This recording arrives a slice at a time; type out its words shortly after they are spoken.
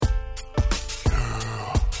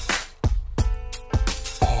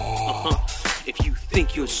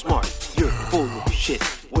think you're smart, you're full of shit.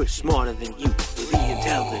 We're smarter than you, the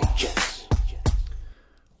intelligence.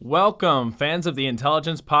 Welcome, fans of the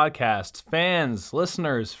Intelligence Podcast. Fans,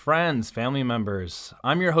 listeners, friends, family members.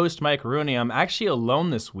 I'm your host, Mike Rooney. I'm actually alone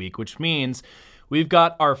this week, which means we've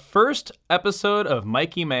got our first episode of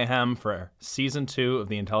Mikey Mayhem for Season 2 of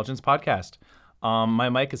the Intelligence Podcast. My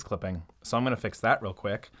mic is clipping, so I'm going to fix that real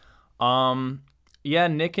quick.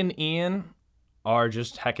 Nick and Ian are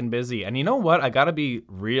just heckin' busy. And you know what? I got to be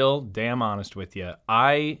real damn honest with you.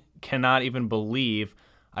 I cannot even believe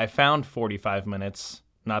I found 45 minutes.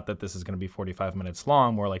 Not that this is going to be 45 minutes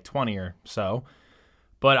long, more like 20 or so.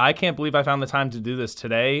 But I can't believe I found the time to do this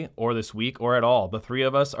today or this week or at all. The three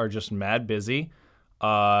of us are just mad busy.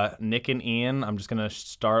 Nick and Ian, I'm just going to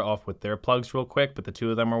start off with their plugs real quick, but the two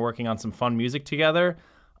of them are working on some fun music together.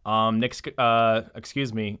 Nick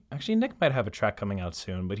might have a track coming out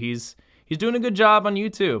soon, but he's doing a good job on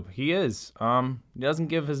YouTube. He is. He doesn't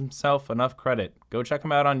give himself enough credit. Go check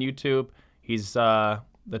him out on YouTube. He's the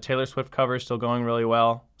Taylor Swift cover is still going really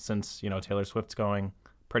well since, Taylor Swift's going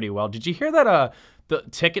pretty well. Did you hear that the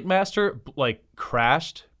Ticketmaster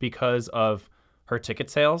crashed because of her ticket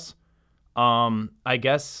sales?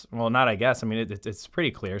 It's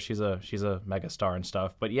pretty clear. She's a mega star and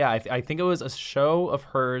stuff. But yeah, I think it was a show of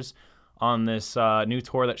hers on this new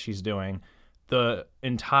tour that she's doing. The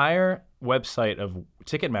entire website of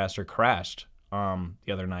Ticketmaster crashed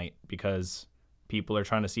the other night because people are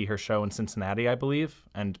trying to see her show in Cincinnati, I believe,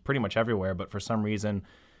 and pretty much everywhere. But for some reason,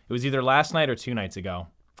 it was either last night or 2 nights ago.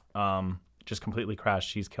 Just completely crashed.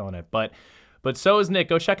 She's killing it. But so is Nick.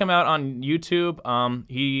 Go check him out on YouTube.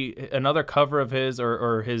 Another cover of his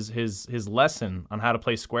or his lesson on how to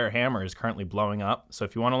play Square Hammer is currently blowing up. So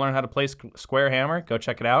if you want to learn how to play Square Hammer, go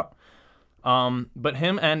check it out. But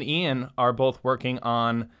him and Ian are both working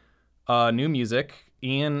on new music.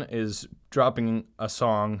 Ian is dropping a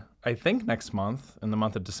song, I think next month, in the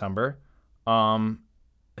month of December.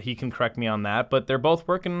 He can correct me on that, but they're both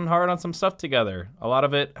working hard on some stuff together. A lot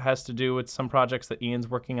of it has to do with some projects that Ian's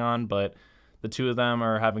working on, but the two of them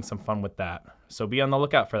are having some fun with that. So be on the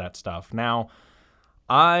lookout for that stuff. Now,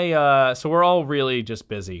 so we're all really just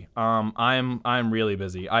busy. I'm really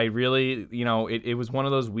busy. I really, it was one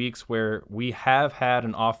of those weeks where we have had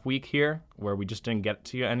an off week here where we just didn't get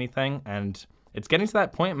to anything. And it's getting to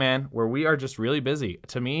that point, man, where we are just really busy.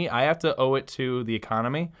 To me, I have to owe it to the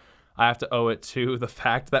economy. I have to owe it to the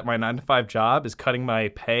fact that my 9-to-5 job is cutting my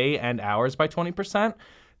pay and hours by 20%.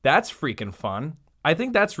 That's freaking fun. I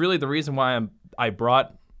think that's really the reason why I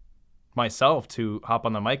brought myself to hop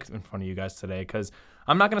on the mic in front of you guys today, because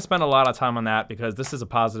I'm not going to spend a lot of time on that because this is a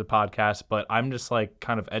positive podcast, but I'm just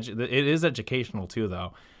it is educational too,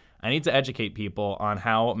 though. I need to educate people on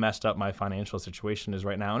how messed up my financial situation is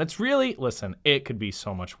right now. And it's really, listen, it could be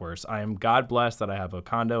so much worse. I am God blessed that I have a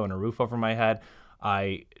condo and a roof over my head.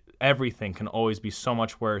 Everything can always be so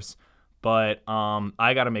much worse, but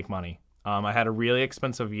I got to make money. I had a really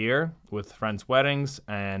expensive year with friends' weddings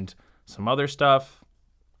and some other stuff,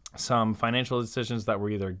 some financial decisions that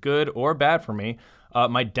were either good or bad for me.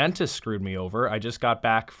 My dentist screwed me over. I just got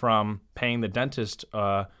back from paying the dentist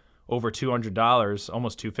over $200,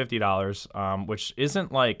 almost $250, which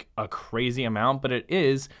isn't like a crazy amount, but it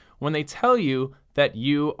is when they tell you that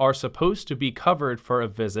you are supposed to be covered for a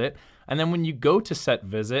visit. And then when you go to set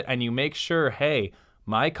visit and you make sure, hey,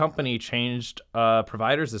 my company changed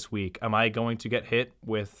providers this week. Am I going to get hit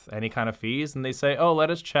with any kind of fees? And they say, oh, let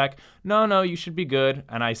us check. No, you should be good.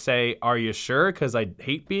 And I say, are you sure? Because I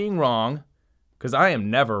hate being wrong, because I am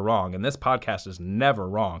never wrong. And this podcast is never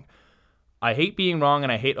wrong. I hate being wrong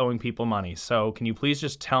and I hate owing people money. So can you please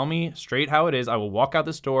just tell me straight how it is? I will walk out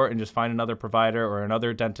this door and just find another provider or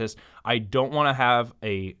another dentist. I don't want to have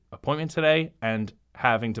an appointment today and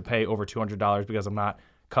having to pay over $200 because I'm not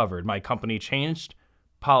covered. My company changed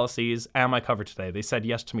policies. Am I covered today? They said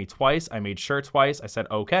yes to me twice. I made sure twice. I said,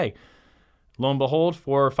 okay. Lo and behold,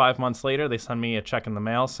 4 or 5 months later, they send me a check in the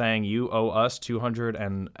mail saying you owe us $200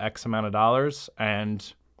 and X amount of dollars.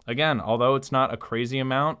 And again, although it's not a crazy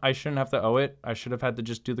amount, I shouldn't have to owe it. I should have had to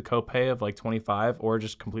just do the copay of like $25 or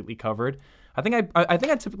just completely covered. I think I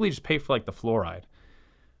typically just pay for like the fluoride.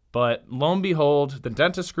 But lo and behold, the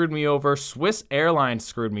dentist screwed me over. Swiss Airlines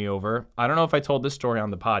screwed me over. I don't know if I told this story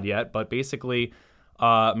on the pod yet, but basically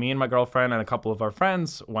me and my girlfriend and a couple of our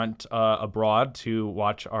friends went abroad to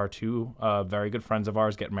watch our two very good friends of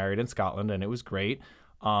ours get married in Scotland, and it was great.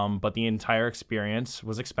 But the entire experience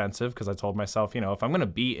was expensive because I told myself, if I'm going to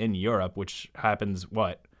be in Europe, which happens,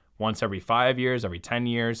 once every 5 years, every 10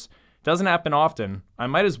 years, doesn't happen often, I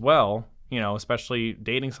might as well, especially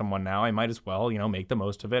dating someone now, I might as well, make the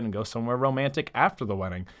most of it and go somewhere romantic after the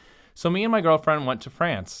wedding. So me and my girlfriend went to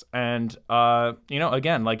France, and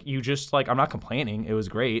again, like you just like I'm not complaining. It was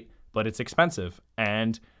great, but it's expensive.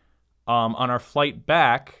 And on our flight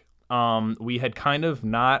back, we had kind of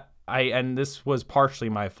not. And this was partially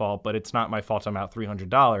my fault, but it's not my fault. I'm out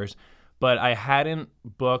 $300, but I had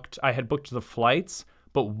booked the flights,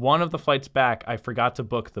 but one of the flights back, I forgot to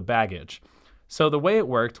book the baggage. So the way it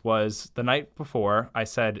worked was the night before, I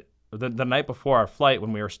said, the night before our flight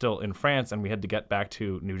when we were still in France and we had to get back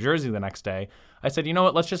to New Jersey the next day, I said, you know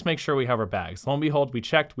what, let's just make sure we have our bags. Lo and behold, we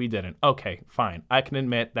checked, we didn't. Okay, fine. I can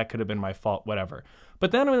admit that could have been my fault, whatever.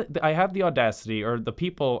 But then I have the audacity, or the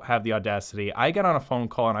people have the audacity, I get on a phone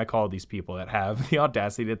call and I call these people that have the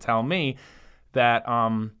audacity to tell me that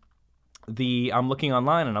I'm looking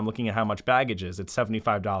online and I'm looking at how much baggage is. It's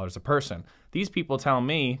 $75 a person. These people tell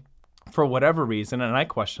me, for whatever reason, and I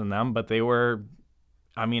question them, but they were...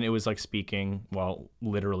 it was like speaking, well,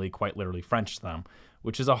 quite literally French to them,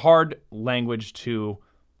 which is a hard language to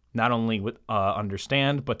not only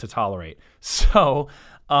understand, but to tolerate. So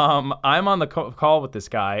I'm on the call with this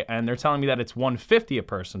guy, and they're telling me that it's $150 a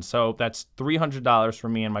person. So that's $300 for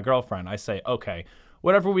me and my girlfriend. I say, okay,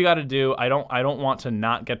 whatever we got to do. I don't want to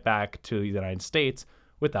not get back to the United States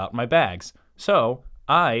without my bags. So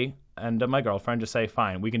I and my girlfriend just say,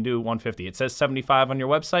 fine, we can do $150. It says $75 on your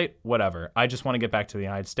website, whatever. I just want to get back to the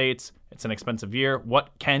United States. It's an expensive year. What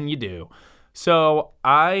can you do? So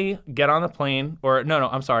I get on the plane, prior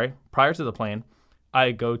to the plane,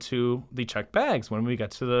 I go to the check bags when we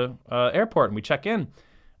get to the airport and we check in.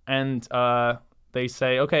 And they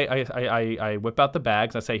say, okay, I whip out the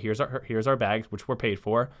bags. I say, here's our bags, which were paid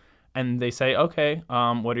for. And they say, okay,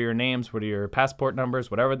 what are your names? What are your passport numbers?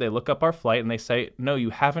 Whatever. They look up our flight and they say, no,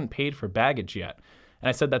 you haven't paid for baggage yet. And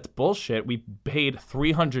I said, that's bullshit. We paid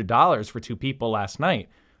 $300 for 2 people last night.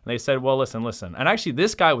 And they said, well, listen. And actually,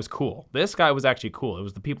 this guy was cool. This guy was actually cool. It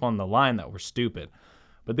was the people on the line that were stupid.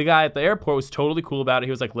 But the guy at the airport was totally cool about it.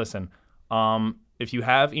 He was like, listen, if you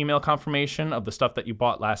have email confirmation of the stuff that you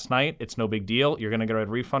bought last night, it's no big deal. You're going to get a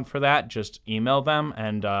refund for that. Just email them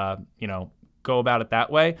and, go about it that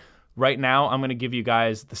way. Right now, I'm going to give you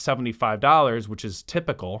guys the $75, which is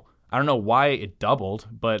typical. I don't know why it doubled,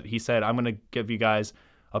 but he said, I'm going to give you guys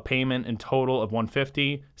a payment in total of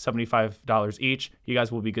 $150, $75 each. You guys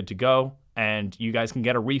will be good to go, and you guys can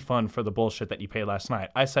get a refund for the bullshit that you paid last night.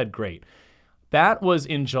 I said, great. That was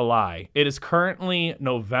in July. It is currently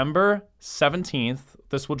November 17th.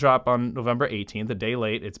 This will drop on November 18th, a day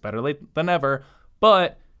late. It's better late than never,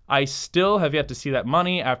 but I still have yet to see that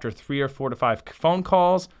money after 3 or 4 to 5 phone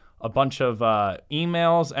calls, a bunch of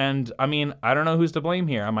emails, and I don't know who's to blame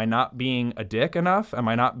here. Am I not being a dick enough? Am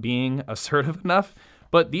I not being assertive enough?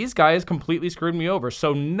 But these guys completely screwed me over.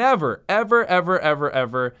 So never, ever, ever, ever,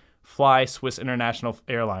 ever fly Swiss International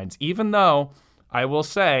Airlines, even though I will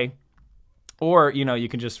say, or, you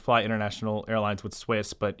can just fly international airlines with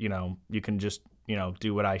Swiss, but, you can just,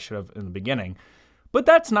 do what I should have in the beginning. But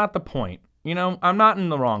that's not the point. I'm not in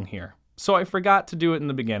the wrong here. So I forgot to do it in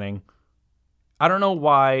the beginning. I don't know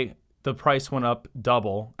why the price went up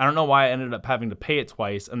double. I don't know why I ended up having to pay it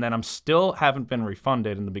twice, and then haven't been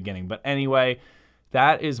refunded in the beginning. But anyway,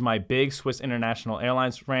 that is my big Swiss International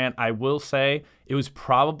Airlines rant. I will say it was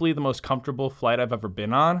probably the most comfortable flight I've ever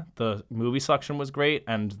been on. The movie selection was great,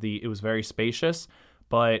 and it was very spacious,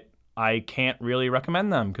 but I can't really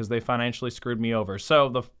recommend them because they financially screwed me over. So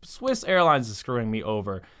the Swiss Airlines is screwing me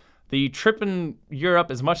over. The trip in Europe,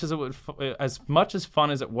 as much as fun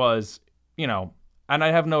as it was, and I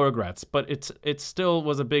have no regrets, but it still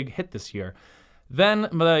was a big hit this year. Then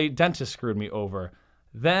my dentist screwed me over.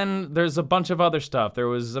 Then there's a bunch of other stuff. There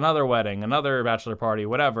was another wedding, another bachelor party,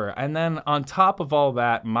 whatever. And then on top of all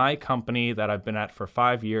that, my company that I've been at for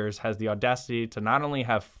 5 years has the audacity to not only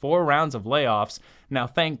have 4 rounds of layoffs. Now,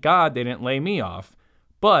 thank God they didn't lay me off,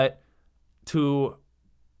 but to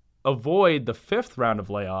avoid the 5th round of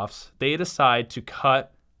layoffs, they decide to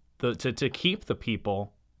to keep the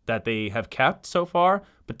people that they have kept so far,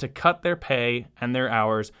 but to cut their pay and their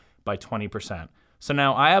hours by 20%. So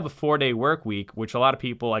now I have a 4-day work week, which a lot of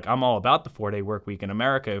people, I'm all about the 4-day work week in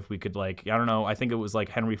America. If we could, I don't know, I think it was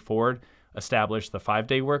Henry Ford established the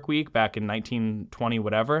 5-day work week back in 1920,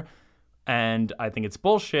 whatever. And I think it's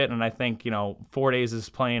bullshit. And I think, 4 days is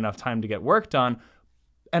plenty enough time to get work done.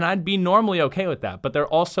 And I'd be normally okay with that. But they're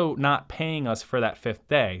also not paying us for that 5th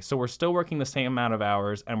day. So we're still working the same amount of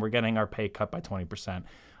hours and we're getting our pay cut by 20%.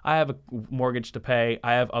 I have a mortgage to pay.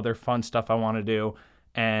 I have other fun stuff I want to do.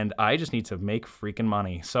 And I just need to make freaking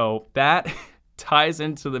money. So that ties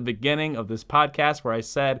into the beginning of this podcast where I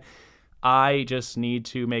said I just need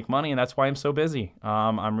to make money, and that's why I'm so busy.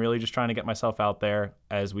 I'm really just trying to get myself out there,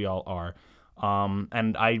 as we all are.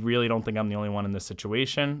 And I really don't think I'm the only one in this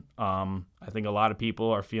situation. I think a lot of people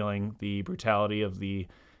are feeling the brutality of the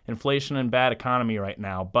inflation and bad economy right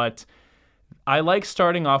now. But I like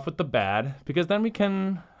starting off with the bad because then we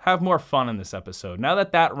can have more fun in this episode. Now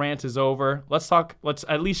that that rant is over, let's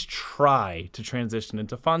at least try to transition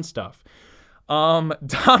into fun stuff.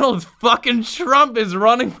 Donald fucking Trump is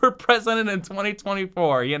running for president in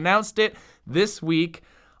 2024. He announced it this week.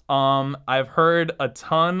 I've heard a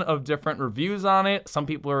ton of different reviews on it. Some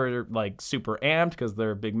people are like super amped because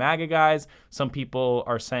they're big MAGA guys. Some people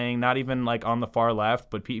are saying, not even like on the far left,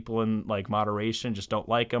 but people in like moderation just don't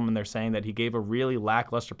like him. And they're saying that he gave a really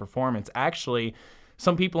lackluster performance. Actually,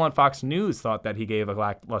 some people on Fox News thought that he gave a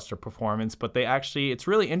lackluster performance, but it's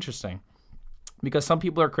really interesting because some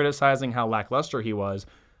people are criticizing how lackluster he was.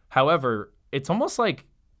 However, it's almost like,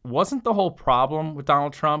 wasn't the whole problem with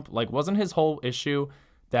Donald Trump, like wasn't his whole issue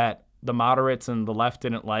that the moderates and the left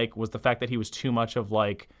didn't like was the fact that he was too much of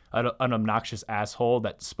like an obnoxious asshole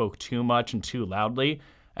that spoke too much and too loudly.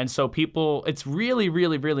 And so people, it's really,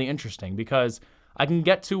 really, really interesting because I can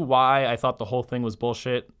get to why I thought the whole thing was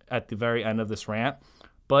bullshit at the very end of this rant,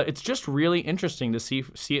 but it's just really interesting to see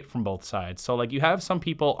it from both sides. So like you have some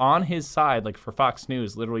people on his side, like for Fox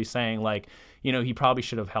News, literally saying like, he probably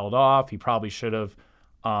should have held off. He probably should have,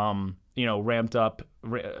 ramped up,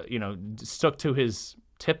 stuck to his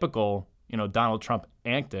typical, Donald Trump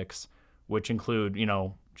antics, which include,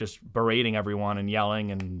 just berating everyone and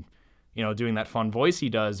yelling and, doing that fun voice he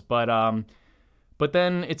does. But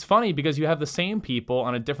then it's funny because you have the same people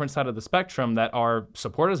on a different side of the spectrum that are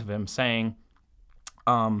supporters of him saying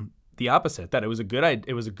the opposite, that it was a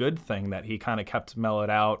good thing that he kind of kept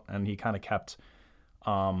mellowed out and he kind of kept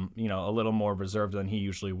a little more reserved than he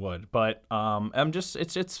usually would. But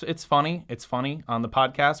it's funny. It's funny. On the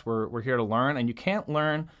podcast, we're here to learn, and you can't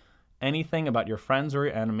learn anything about your friends or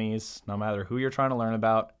your enemies, no matter who you're trying to learn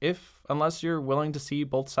about, unless you're willing to see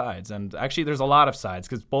both sides. And actually, there's a lot of sides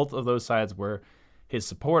because both of those sides were his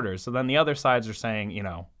supporters. So then the other sides are saying,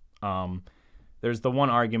 there's the one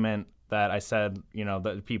argument that I said,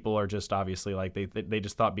 that people are just obviously like they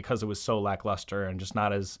just thought because it was so lackluster and just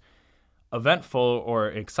not as eventful or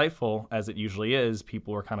exciteful as it usually is,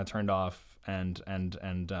 people were kind of turned off, and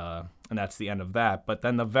that's the end of that. But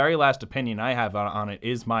then the very last opinion I have on it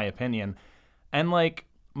is my opinion, and like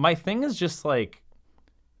my thing is just like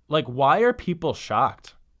why are people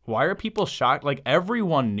shocked? Why are people shocked? Like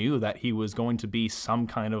everyone knew that he was going to be some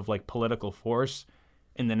kind of like political force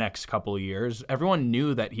in the next couple of years. Everyone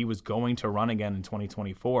knew that he was going to run again in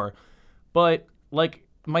 2024, but like.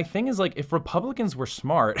 My thing is, like, if Republicans were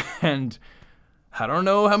smart, and I don't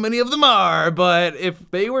know how many of them are, but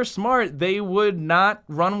if they were smart, they would not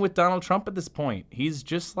run with Donald Trump at this point. He's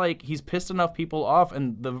just like, he's pissed enough people off,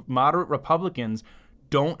 and the moderate Republicans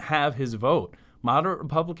don't have his vote. Moderate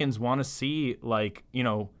Republicans want to see, like,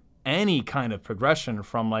 any kind of progression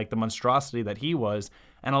from, like, the monstrosity that he was.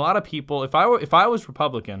 And a lot of people, if I was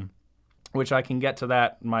Republican, which I can get to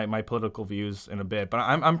that, my political views in a bit. But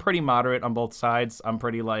I'm pretty moderate on both sides. I'm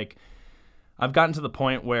pretty like, I've gotten to the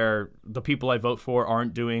point where the people I vote for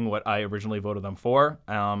aren't doing what I originally voted them for.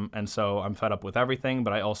 And so I'm fed up with everything,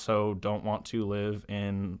 but I also don't want to live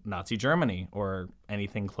in Nazi Germany or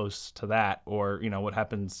anything close to that, or,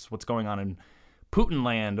 what's going on in Putin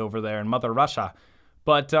land over there in Mother Russia.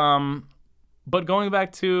 But going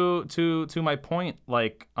back to my point,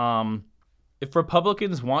 like, if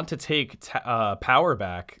Republicans want to take power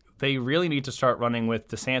back, they really need to start running with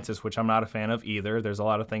DeSantis, which I'm not a fan of either. There's a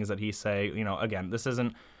lot of things that he say. Again, this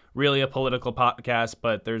isn't really a political podcast,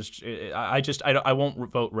 but I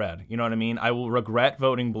won't vote red. You know what I mean? I will regret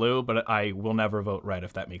voting blue, but I will never vote red,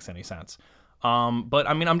 if that makes any sense. But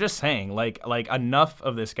I mean, I'm just saying, like enough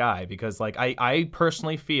of this guy, because like I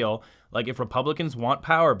personally feel like if Republicans want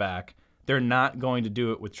power back, they're not going to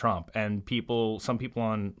do it with Trump. And some people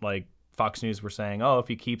on like Fox News were saying, oh, if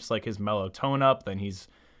he keeps like his mellow tone up, then he's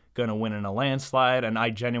going to win in a landslide. And I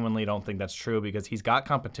genuinely don't think that's true, because he's got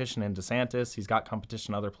competition in DeSantis. He's got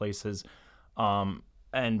competition other places.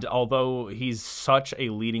 And although he's such a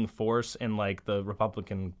leading force in like the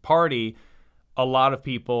Republican Party, a lot of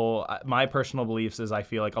people, my personal beliefs is I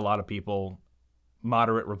feel like a lot of people,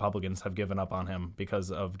 moderate Republicans, have given up on him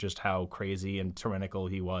because of just how crazy and tyrannical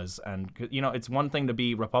he was. And, it's one thing to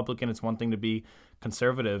be Republican. It's one thing to be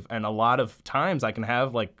conservative. And a lot of times I can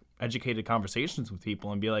have like educated conversations with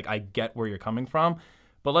people and be like, I get where you're coming from.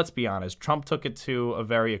 But let's be honest, Trump took it to a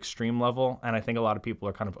very extreme level. And I think a lot of people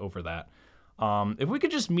are kind of over that. If we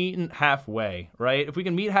could just meet halfway, right? If we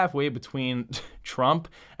can meet halfway between Trump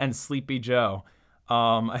and Sleepy Joe,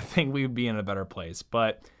 I think we would be in a better place.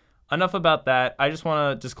 But enough about that. I just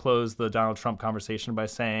want to disclose the Donald Trump conversation by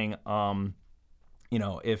saying,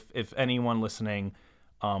 if anyone listening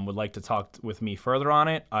would like to talk with me further on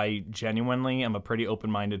it, I genuinely am a pretty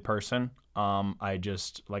open-minded person. I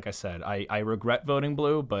just, like I said, I regret voting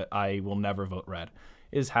blue, but I will never vote red,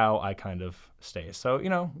 is how I kind of stay. So,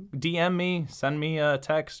 DM me, send me a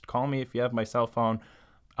text, call me if you have my cell phone.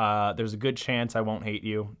 There's a good chance I won't hate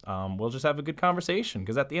you. We'll just have a good conversation,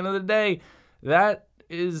 because at the end of the day, that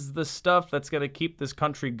is the stuff that's going to keep this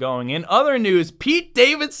country going. In other news, Pete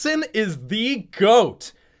Davidson is the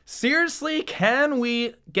GOAT. Seriously, can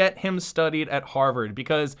we get him studied at Harvard?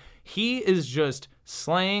 Because he is just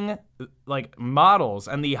slaying like models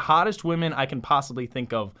and the hottest women I can possibly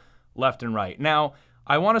think of left and right. Now,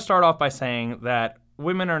 I want to start off by saying that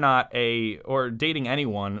women are not or dating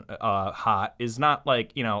anyone hot is not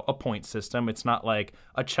like, a point system. It's not like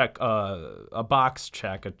a box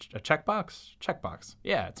check, a checkbox.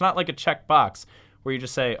 Yeah, it's not like a check box where you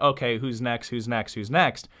just say, okay, who's next?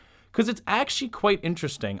 Because it's actually quite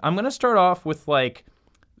interesting. I'm going to start off with like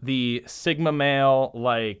the Sigma male,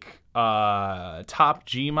 like top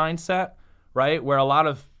G mindset, right? Where a lot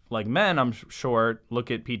of like men, I'm sure, look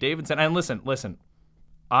at Pete Davidson and listen,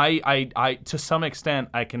 I to some extent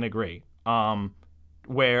I can agree.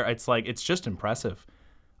 Where it's like it's just impressive.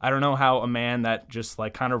 I don't know how a man that just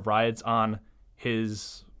like kind of rides on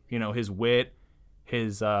his his wit,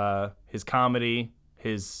 his comedy,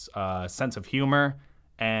 his sense of humor,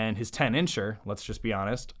 and his 10-incher, let's just be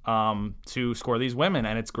honest, to score these women.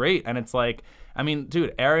 And it's great. And it's like, I mean,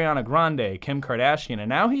 dude, Ariana Grande, Kim Kardashian, and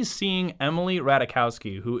now he's seeing Emily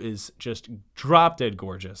Ratajkowski, who is just drop-dead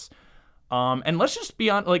gorgeous. And let's just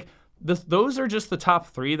be on, like, those are just the top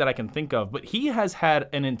 3 that I can think of. But he has had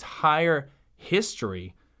an entire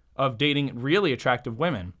history of dating really attractive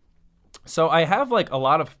women. So I have, like, a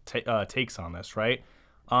lot of takes on this, right?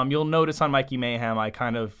 You'll notice on Mikey Mayhem, I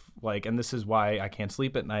kind of like, and this is why I can't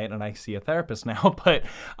sleep at night and I see a therapist now, but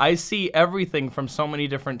I see everything from so many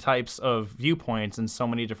different types of viewpoints and so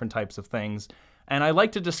many different types of things. And I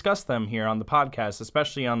like to discuss them here on the podcast,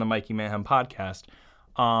 especially on the Mikey Mayhem podcast.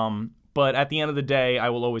 But at the end of the day, I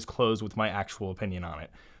will always close with my actual opinion on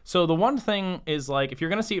it. So the one thing is, like, if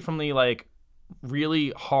you're going to see it from the, like,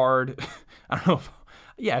 really hard, I don't know if,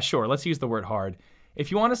 yeah, sure, let's use the word hard.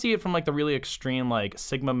 If you want to see it from, like, the really extreme, like,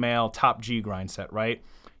 Sigma male top G grind set, right?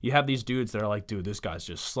 You have these dudes that are like, dude, this guy's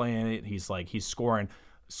just slaying it. He's scoring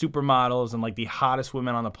supermodels and like the hottest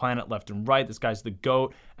women on the planet left and right. This guy's the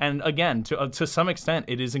GOAT. And again, to some extent,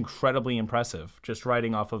 it is incredibly impressive just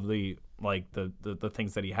riding off of the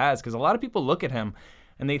things that he has. Because a lot of people look at him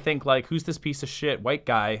and they think like, who's this piece of shit white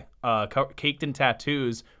guy caked in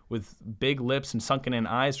tattoos with big lips and sunken in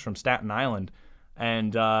eyes from Staten Island?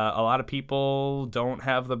 And a lot of people don't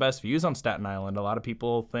have the best views on Staten Island. A lot of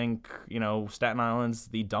people think, Staten Island's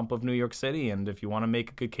the dump of New York City. And if you want to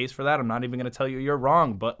make a good case for that, I'm not even going to tell you you're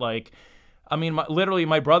wrong. But, like, I mean, literally,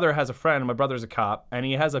 my brother has a friend. My brother's a cop. And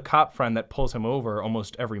he has a cop friend that pulls him over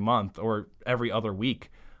almost every month or every other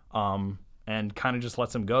week and kind of just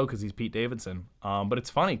lets him go because he's Pete Davidson. But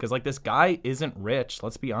it's funny because, like, this guy isn't rich.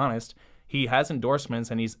 Let's be honest. He has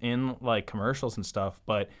endorsements and he's in, like, commercials and stuff.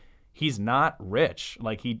 But he's not rich.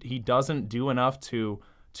 Like he doesn't do enough to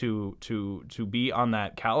be on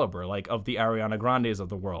that caliber, like of the Ariana Grandes of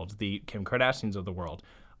the world, the Kim Kardashians of the world.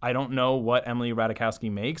 I don't know what Emily Ratajkowski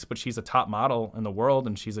makes, but she's a top model in the world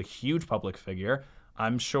and she's a huge public figure.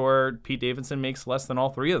 I'm sure Pete Davidson makes less than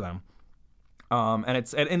all 3 of them. And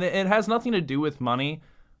it has nothing to do with money,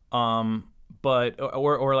 but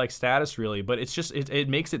or like status really, but it's just it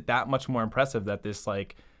makes it that much more impressive that this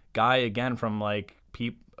like guy again from like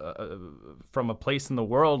from a place in the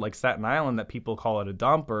world like Staten Island that people call it a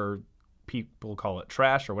dump or people call it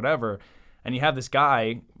trash or whatever, and you have this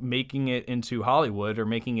guy making it into Hollywood or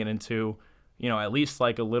making it into, at least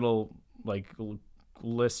like a little like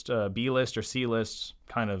list, B-list or C-list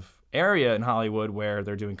kind of area in Hollywood where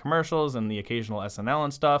they're doing commercials and the occasional SNL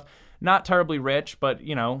and stuff. Not terribly rich, but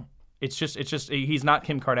it's just he's not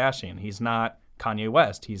Kim Kardashian, he's not Kanye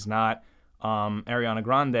West, he's not Ariana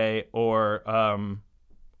Grande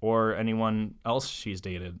or anyone else she's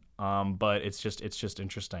dated. But it's just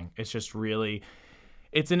interesting. It's just really,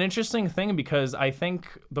 it's an interesting thing because I think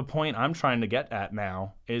the point I'm trying to get at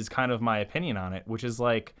now is kind of my opinion on it, which is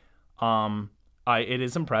like, it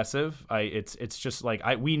is impressive. It's just like,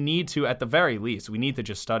 we need to, at the very least, we need to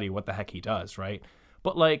just study what the heck he does, right?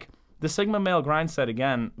 But like the Sigma male grind set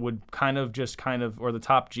again would kind of, or the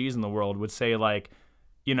top G's in the world would say like,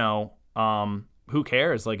 who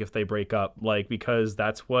cares, like, if they break up, like, because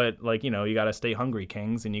that's what, like, you got to stay hungry,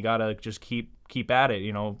 kings, and you got to just keep at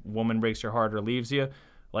it. Woman breaks your heart or leaves you,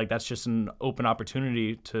 Like, that's just an open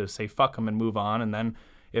opportunity to say fuck them and move on. And then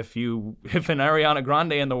if an Ariana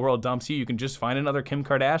Grande in the world dumps you, you can just find another Kim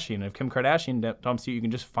Kardashian. If Kim Kardashian dumps you, you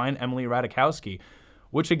can just find Emily Ratajkowski.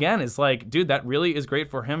 Which, again, is like, dude, that really is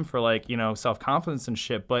great for him for, like, you know, self-confidence and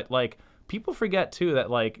shit. But, like, people forget, too,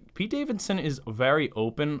 that, like, Pete Davidson is very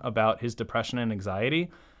open about his depression and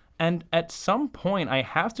anxiety. And at some point, I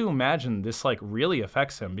have to imagine this, like, really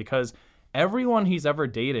affects him. Because everyone he's ever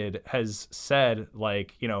dated has said,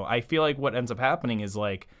 like, you know, I feel like what ends up happening is,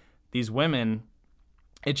 like, these women,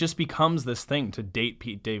 it just becomes this thing to date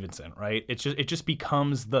Pete Davidson, right? It just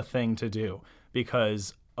becomes the thing to do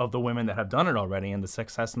because of the women that have done it already and the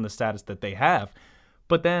success and the status that they have.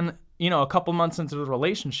 But then, you know, a couple months into the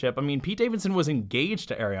relationship, I mean, Pete Davidson was engaged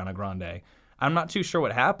to Ariana Grande. I'm not too sure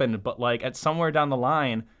what happened, but like at somewhere down the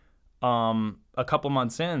line, a couple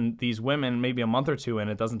months in, these women, maybe a month or two in,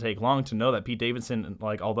 it doesn't take long to know that Pete Davidson,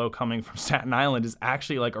 like, although coming from Staten Island, is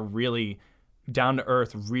actually like a really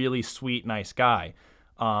down-to-earth, really sweet, nice guy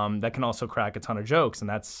that can also crack a ton of jokes. And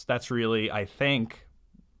that's really, I think,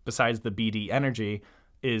 besides the BD energy,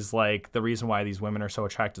 is like the reason why these women are so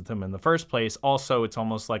attracted to him in the first place. Also, it's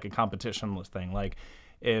almost like a competition thing. Like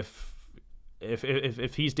if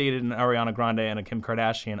he's dated an Ariana Grande and a Kim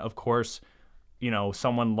Kardashian, of course, you know,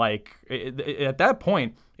 someone like at that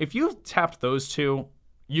point, if you've tapped those two,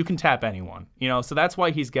 you can tap anyone, you know? So that's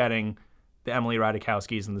why he's getting the Emily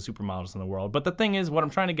Ratajkowskis and the supermodels in the world. But the thing is, what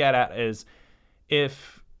I'm trying to get at is,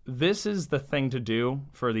 if this is the thing to do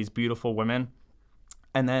for these beautiful women,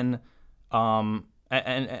 and then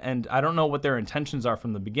and I don't know what their intentions are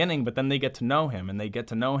from the beginning, but then they get to know him, and they get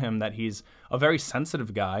to know him that he's a very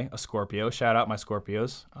sensitive guy, a Scorpio. Shout out my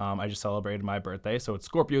Scorpios. I just celebrated my birthday, so it's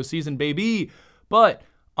Scorpio season, baby. But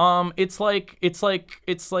it's like you know,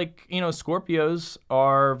 Scorpios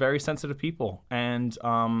are very sensitive people, and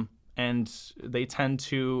they tend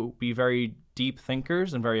to be very deep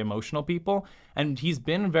thinkers and very emotional people. And he's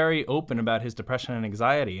been very open about his depression and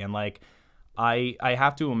anxiety, and like, I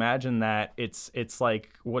have to imagine that it's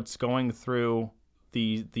like what's going through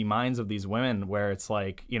the minds of these women, where it's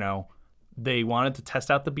like, you know, they wanted to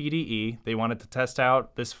test out the BDE, they wanted to test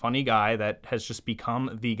out this funny guy that has just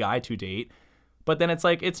become the guy to date, but then it's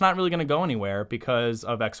like, it's not really going to go anywhere because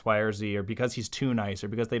of X, Y, or Z, or because he's too nice, or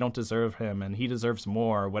because they don't deserve him and he deserves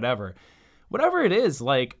more, or whatever it is.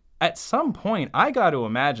 Like, at some point, I got to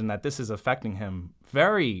imagine that this is affecting him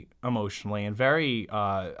very emotionally and very.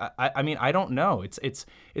 I mean, I don't know. It's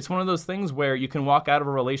one of those things where you can walk out of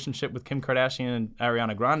a relationship with Kim Kardashian and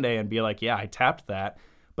Ariana Grande and be like, yeah, I tapped that.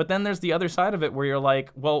 But then there's the other side of it where you're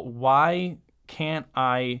like, well, why can't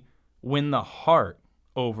I win the heart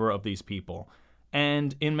over of these people?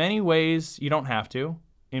 And in many ways, you don't have to.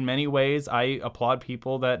 In many ways, I applaud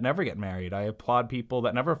people that never get married. I applaud people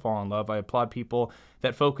that never fall in love. I applaud people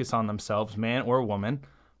that focus on themselves, man or woman,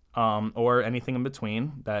 or anything in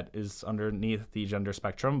between that is underneath the gender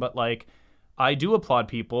spectrum. But like, I do applaud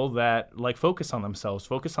people that like focus on themselves,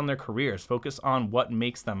 focus on their careers, focus on what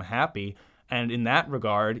makes them happy. And in that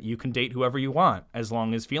regard, you can date whoever you want as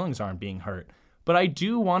long as feelings aren't being hurt. But I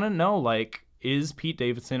do want to know, like, is Pete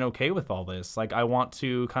Davidson okay with all this? Like, I want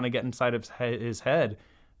to kind of get inside of his head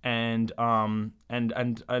and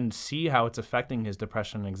see how it's affecting his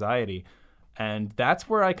depression and anxiety. And that's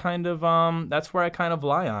where I kind of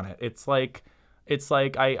lie on it. It's like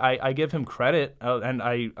I give him credit, and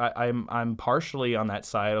I'm partially on that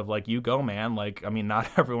side of like, you go, man. Like, I mean, not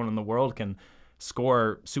everyone in the world can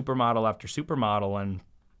score supermodel after supermodel and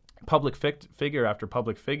public figure after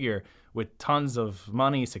public figure with tons of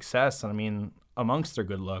money, success, and I mean, amongst their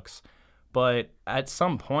good looks. But at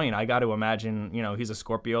some point, I got to imagine, you know, he's a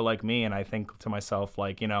Scorpio like me, and I think to myself,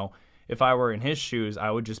 like, you know, if I were in his shoes,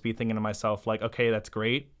 I would just be thinking to myself, like, okay, that's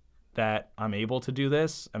great that I'm able to do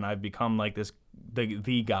this, and I've become like this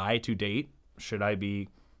the guy to date, should I be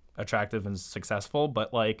attractive and successful.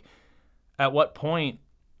 But like, at what point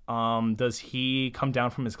does he come down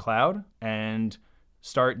from his cloud and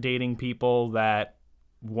start dating people that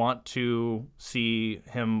want to see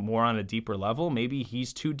him more on a deeper level? Maybe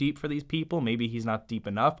he's too deep for these people. Maybe he's not deep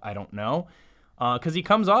enough. I don't know. Because he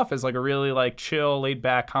comes off as like a really like chill, laid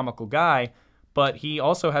back, comical guy, but he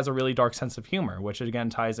also has a really dark sense of humor, which again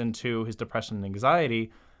ties into his depression and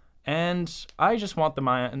anxiety. And I just want the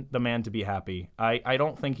man to be happy. I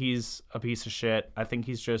don't think he's a piece of shit. I think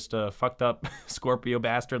he's just a fucked up Scorpio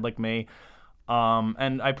bastard like me.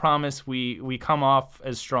 And I promise we come off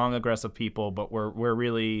as strong, aggressive people, but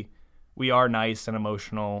we are nice and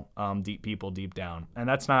emotional, deep people deep down. And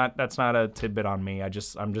that's not a tidbit on me.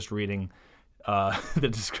 I'm just reading the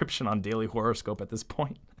description on Daily Horoscope at this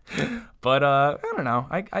point. But I don't know.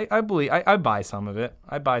 I believe I buy some of it.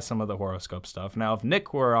 I buy some of the horoscope stuff. Now, if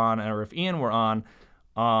Nick were on or if Ian were on,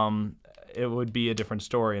 it would be a different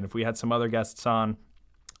story. And if we had some other guests on,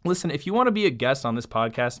 listen, if you want to be a guest on this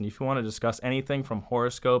podcast and if you want to discuss anything from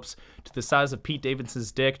horoscopes to the size of Pete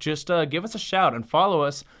Davidson's dick, just give us a shout and follow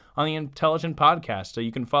us on the Intelligent Podcast. So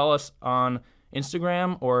you can follow us on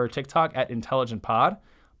Instagram or TikTok at Intelligent Pod.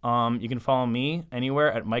 You can follow me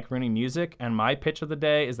anywhere at Mike Rooney Music. And my pitch of the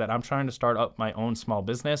day is that I'm trying to start up my own small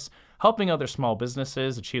business, helping other small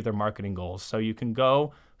businesses achieve their marketing goals. So you can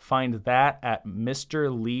go find that at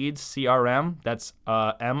Mr. Leeds CRM. That's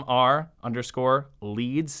MR_Leeds,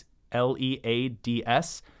 LEADS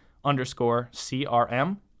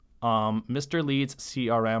 _CRM. Mr. Leeds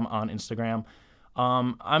CRM on Instagram.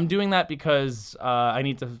 I'm doing that because I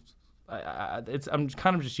need to. I'm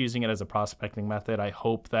kind of just using it as a prospecting method. I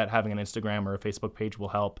hope that having an Instagram or a Facebook page will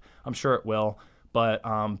help. I'm sure it will. But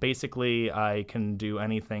basically, I can do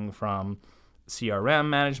anything from CRM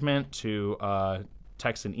management to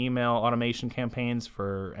text and email automation campaigns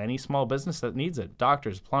for any small business that needs it.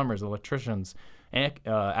 Doctors, plumbers, electricians,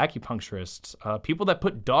 acupuncturists, people that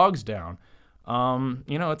put dogs down.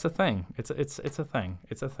 It's a thing. It's a thing.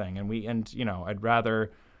 It's a thing. And I'd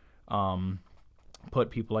rather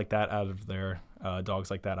put people like that out of their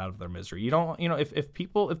dogs like that out of their misery.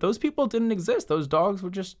 If those people didn't exist, those dogs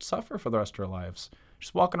would just suffer for the rest of their lives,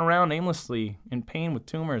 just walking around aimlessly in pain with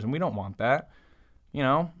tumors, and we don't want that,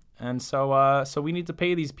 And so we need to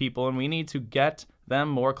pay these people, and we need to get them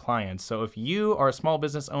more clients. So if you are a small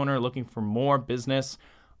business owner looking for more business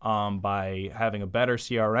by having a better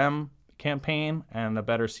CRM campaign and a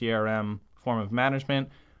better CRM form of management,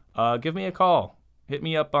 give me a call. Hit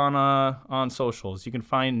me up on socials. You can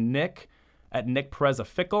find Nick at Nick Pereza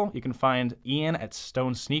Fickle. You can find Ian at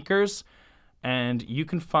Stone Sneakers. And you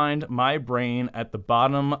can find my brain at the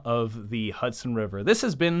bottom of the Hudson River. This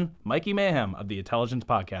has been Mikey Mayhem of the Intelligence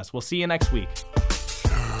Podcast. We'll see you next week.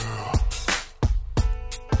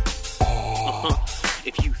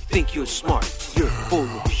 If you think you're smart, you're full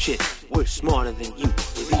of shit. We're smarter than you.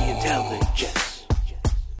 We're the Intelligence.